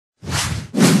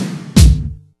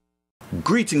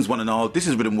Greetings one and all, this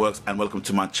is Riddimworks and welcome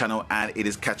to my channel, and it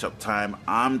is catch-up time.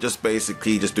 I'm just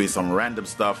basically doing some random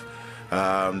stuff.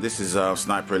 This is a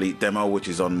Sniper Elite demo which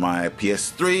is on my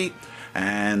PS3,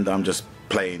 and I'm just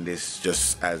playing this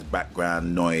just as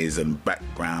background noise and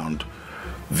background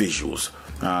visuals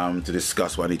to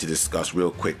discuss what I need to discuss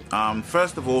real quick.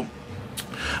 First of all,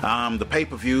 the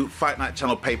pay-per-view, Fight Night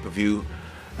Channel pay-per-view,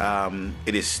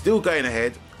 it is still going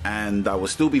ahead, and I will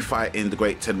still be fighting the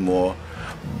Great 10 more,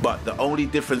 but the only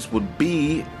difference would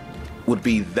be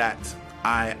that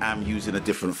I am using a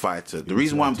different fighter. The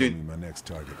reason why I'm doing... My next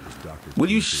target was Dr.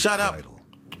 Will you shut up?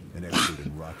 An expert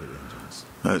in rocket engines.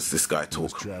 That's this guy He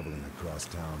was talk. traveling across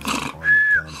town in an armored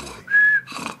convoy.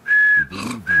 We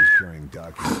believed he was carrying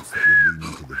documents that would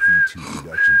lead me to the V2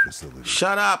 production facility.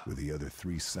 Shut up! Where the other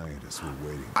 3 scientists were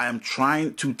waiting. I am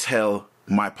trying to tell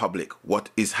my public what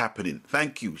is happening.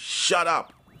 Thank you. Shut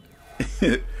up.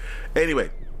 Anyway,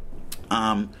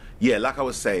 yeah, like I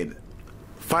was saying,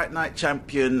 Fight Night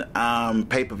Champion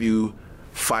pay-per-view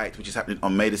fight, which is happening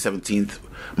on May the 17th.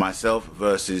 Myself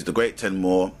versus the Great 10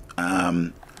 more.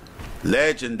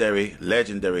 Legendary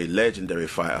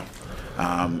fighter,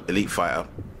 elite fighter.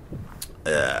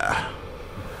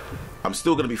 I'm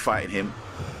still going to be fighting him.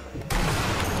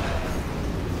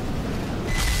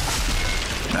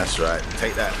 That's right.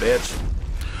 Take that, bitch.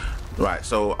 Right,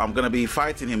 so I'm going to be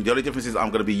fighting him. The only difference is I'm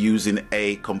going to be using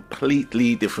a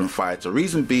completely different fighter.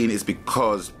 Reason being is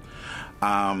because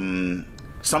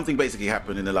something basically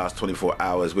happened in the last 24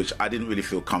 hours which I didn't really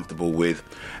feel comfortable with,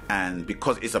 and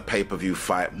because it's a pay-per-view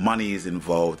fight, money is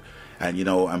involved, and you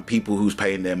know, and people who's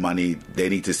paying their money, they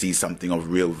need to see something of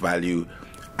real value,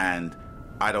 and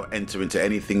I don't enter into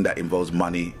anything that involves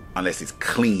money unless it's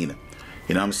clean.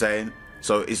 You know what I'm saying?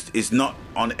 So it's not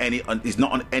on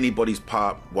anybody's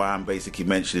part why I'm basically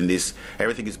mentioning this.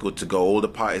 Everything is good to go. All the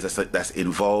parties that's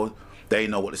involved, they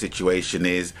know what the situation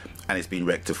is, and it's been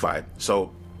rectified.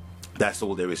 So that's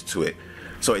all there is to it.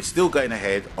 So it's still going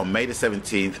ahead on May the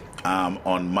 17th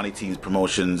on Money Teams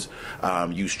Promotions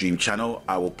USTREAM channel.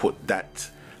 I will put that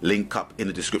link up in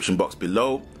the description box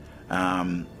below.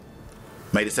 May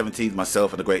the 17th,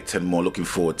 myself and the Great 10 more. Looking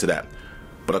forward to that.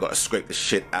 But I got to scrape the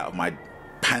shit out of my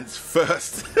pants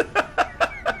first.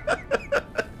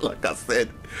 Like I said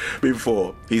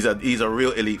before, he's a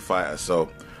real elite fighter. So,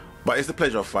 but it's the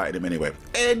pleasure of fighting him anyway.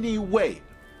 Anyway,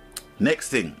 next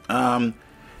thing,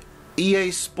 EA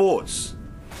Sports,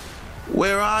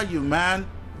 where are you, man?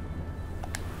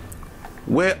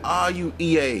 Where are you,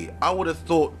 EA? I would have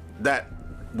thought that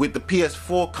with the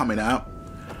PS4 coming out,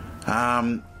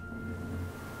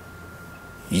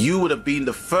 you would have been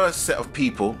the first set of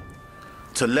people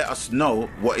to let us know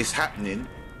what is happening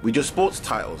with your sports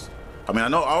titles. I mean,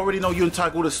 I already know you and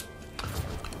Tiger Woods.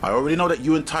 I already know that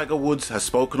you and Tiger Woods has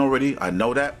spoken already. I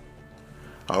know that.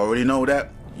 I already know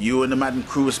that. You and the Madden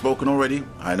crew have spoken already.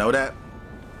 I know that.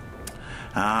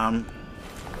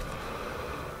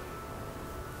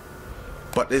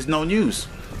 But there's no news.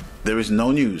 There is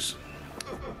no news.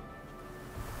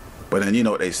 But then you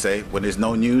know what they say. When there's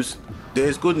no news,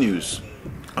 there's good news,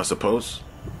 I suppose.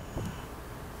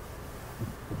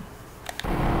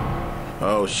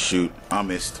 Oh shoot, I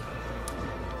missed.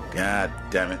 God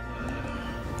damn it.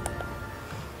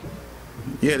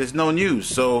 Yeah, there's no news,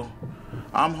 so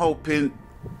I'm hoping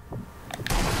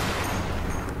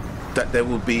that there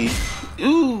will be...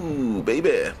 Ooh,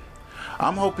 baby.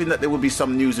 I'm hoping that there will be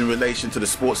some news in relation to the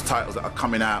sports titles that are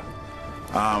coming out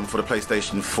for the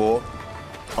PlayStation 4.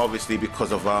 Obviously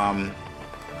because of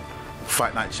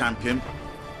Fight Night Champion.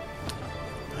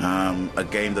 A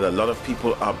game that a lot of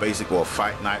people are basically, or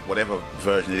Fight Night, whatever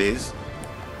version it is,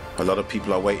 a lot of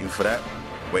people are waiting for that,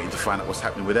 waiting to find out what's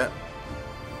happening with that.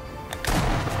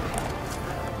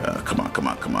 Come on.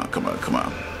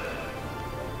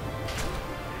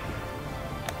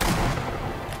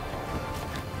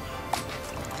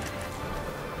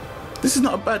 This is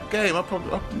not a bad game. I'll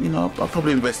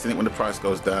probably invest in it when the price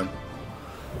goes down.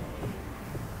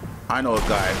 I know a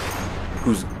guy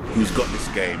who's got this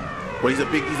game. Well, he's a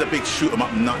big shoot 'em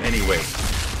up nut anyway.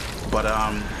 But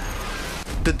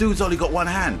the dude's only got one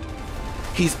hand.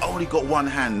 He's only got one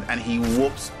hand, and he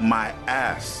whoops my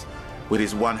ass with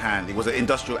his one hand. It was an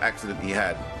industrial accident he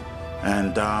had,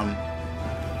 and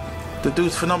the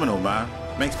dude's phenomenal, man.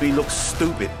 Makes me look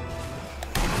stupid.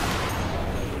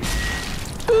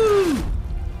 Woo!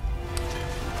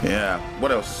 Yeah,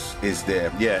 what else is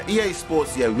there? Yeah, EA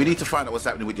Sports, yeah, we need to find out what's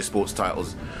happening with your sports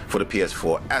titles for the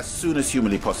PS4 as soon as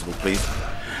humanly possible, please.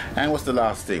 And what's the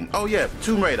last thing? Oh yeah,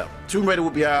 Tomb Raider. Tomb Raider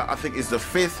will be out, I think it's the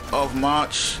 5th of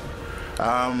March.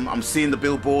 I'm seeing the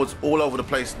billboards all over the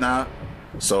place now,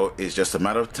 so it's just a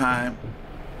matter of time.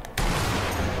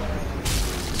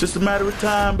 just a matter of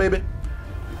time, baby,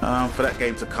 for that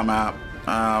game to come out.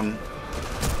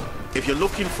 If you're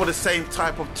looking for the same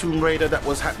type of Tomb Raider that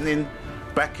was happening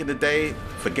back in the day,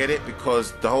 forget it,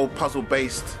 because the whole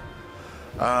puzzle-based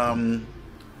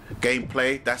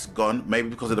gameplay, that's gone. Maybe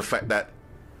because of the fact that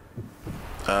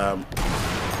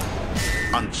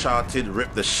Uncharted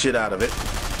ripped the shit out of it.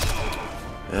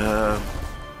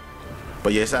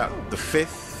 But yeah, it's out the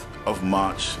 5th of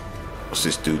March. What's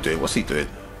this dude doing? What's he doing?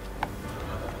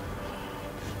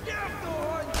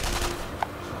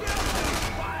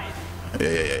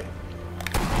 Yeah.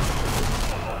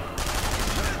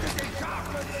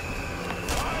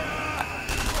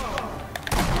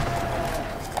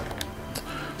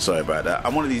 Sorry about that.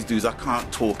 I'm one of these dudes, I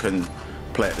can't talk and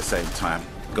play at the same time.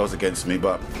 It goes against me,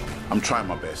 but I'm trying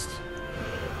my best.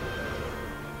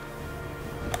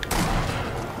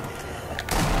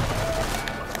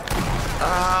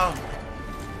 Ah,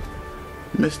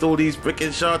 missed all these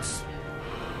freaking shots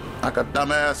like a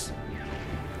dumbass.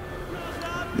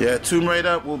 Yeah, Tomb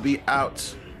Raider will be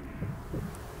out.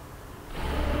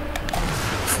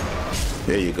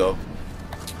 There you go.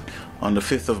 On the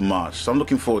 5th of March. So I'm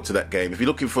looking forward to that game. If you're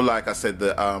looking for, like I said,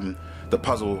 the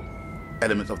puzzle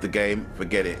elements of the game,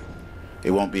 forget it.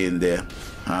 It won't be in there.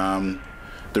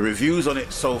 The reviews on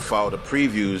it so far, the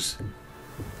previews,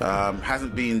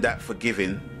 hasn't been that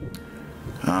forgiving.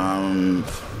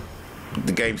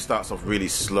 The game starts off really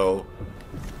slow,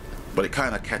 but it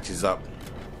kind of catches up,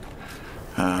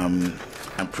 and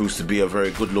proves to be a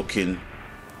very good looking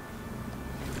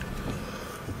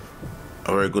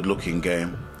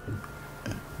game.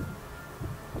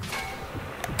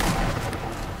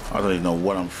 I don't even know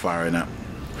what I'm firing at.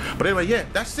 But anyway, yeah,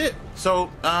 that's it.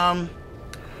 So,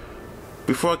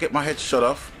 before I get my head shut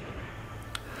off,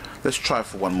 let's try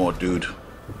for one more dude.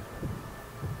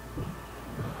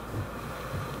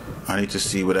 I need to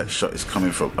see where that shot is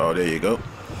coming from. Oh, there you go.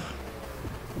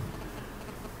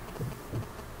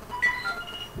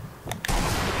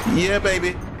 Yeah,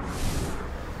 baby.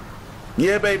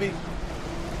 Yeah, baby.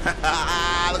 Look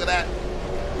at that.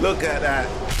 Look at that.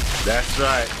 That's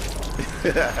right.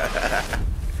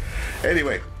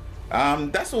 Anyway,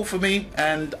 that's all for me,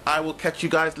 and I will catch you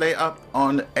guys later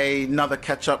on another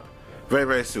catch up very,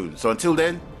 very soon. So until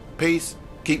then, peace,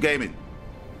 keep gaming.